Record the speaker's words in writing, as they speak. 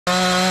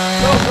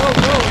So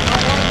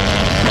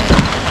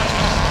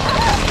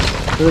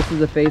this is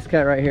the face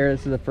cut right here.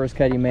 This is the first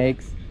cut he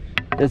makes.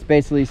 This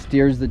basically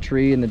steers the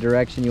tree in the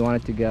direction you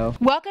want it to go.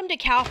 Welcome to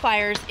CAL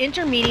FIRE's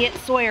intermediate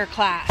Sawyer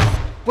class,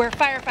 where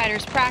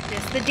firefighters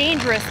practice the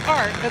dangerous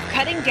art of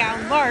cutting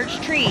down large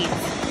trees.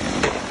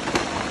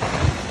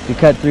 If you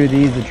cut through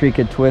these, the tree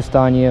could twist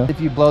on you. If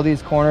you blow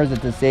these corners,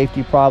 it's a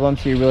safety problem,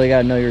 so you really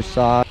got to know your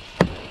saw.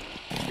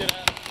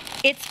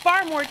 It's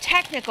far more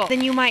technical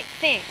than you might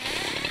think.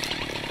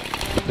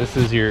 This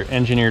is your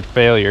engineered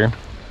failure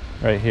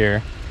right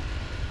here.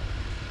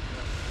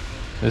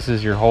 This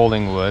is your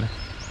holding wood.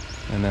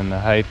 And then the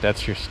height,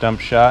 that's your stump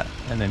shot.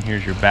 And then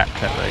here's your back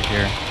cut right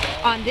here.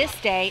 On this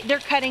day, they're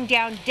cutting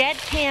down dead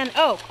tan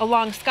oak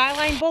along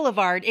Skyline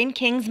Boulevard in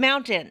Kings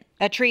Mountain,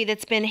 a tree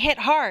that's been hit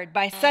hard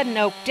by sudden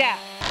oak death.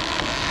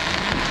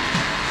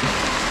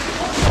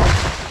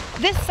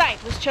 This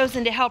site was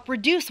chosen to help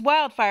reduce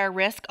wildfire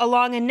risk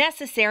along a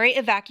necessary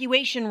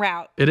evacuation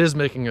route. It is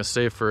making us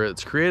safer.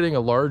 It's creating a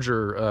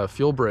larger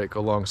fuel break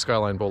along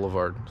Skyline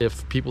Boulevard.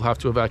 If people have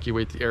to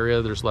evacuate the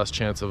area, there's less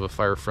chance of a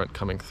fire front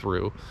coming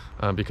through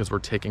because we're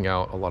taking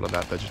out a lot of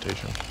that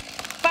vegetation.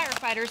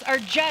 Firefighters are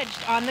judged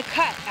on the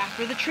cut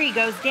after the tree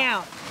goes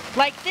down,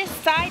 like this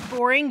side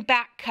boring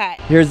back cut.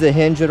 Here's the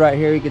hinge right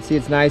here. You can see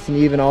it's nice and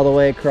even all the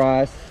way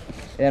across.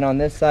 And on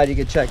this side, you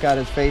can check out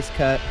his face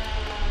cut.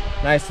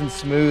 Nice and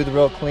smooth,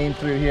 real clean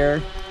through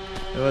here.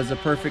 It was a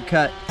perfect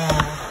cut.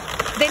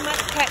 They must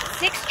cut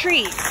 6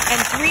 trees, and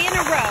 3 in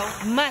a row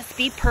must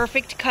be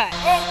perfect cuts,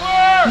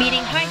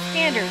 meeting high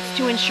standards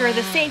to ensure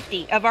the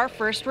safety of our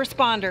first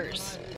responders.